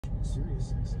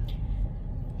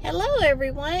Hello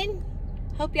everyone,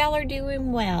 hope y'all are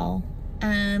doing well.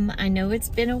 I know it's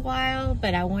been a while,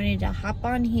 but I wanted to hop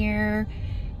on here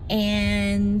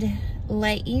and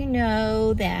let you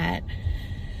know that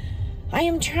I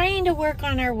am trying to work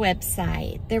on our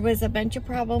website. There was a bunch of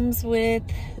problems with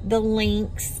the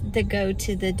links that go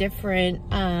to the different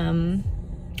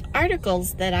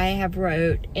articles that I have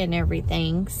wrote and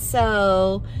everything.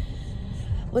 So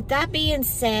with that being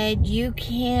said, you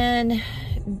can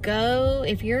go,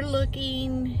 if you're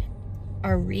looking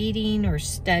or reading or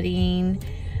studying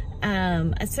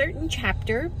a certain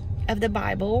chapter of the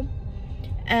Bible,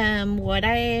 what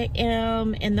I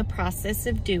am in the process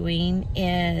of doing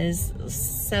is,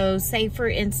 so say for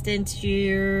instance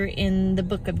you're in the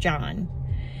book of John.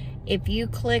 If you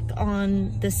click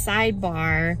on the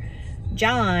sidebar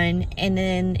John, and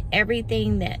then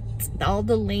everything that, all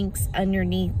the links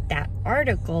underneath that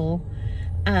article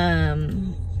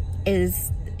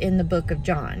is in the book of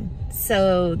John.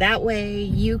 So that way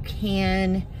you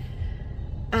can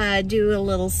do a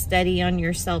little study on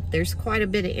yourself. There's quite a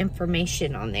bit of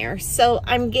information on there. So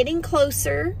I'm getting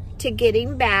closer to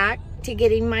getting back to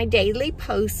getting my daily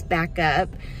posts back up.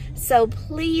 So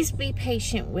please be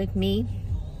patient with me.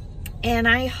 And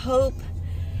I hope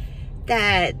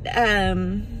that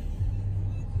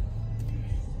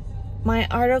my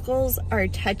articles are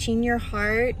touching your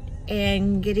heart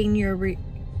and getting your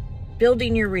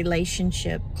building your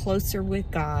relationship closer with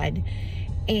God.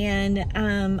 And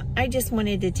I just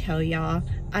wanted to tell y'all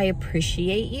I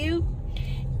appreciate you,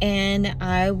 and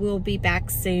I will be back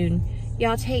soon.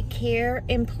 Y'all take care,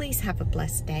 and please have a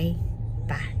blessed day.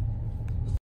 Bye.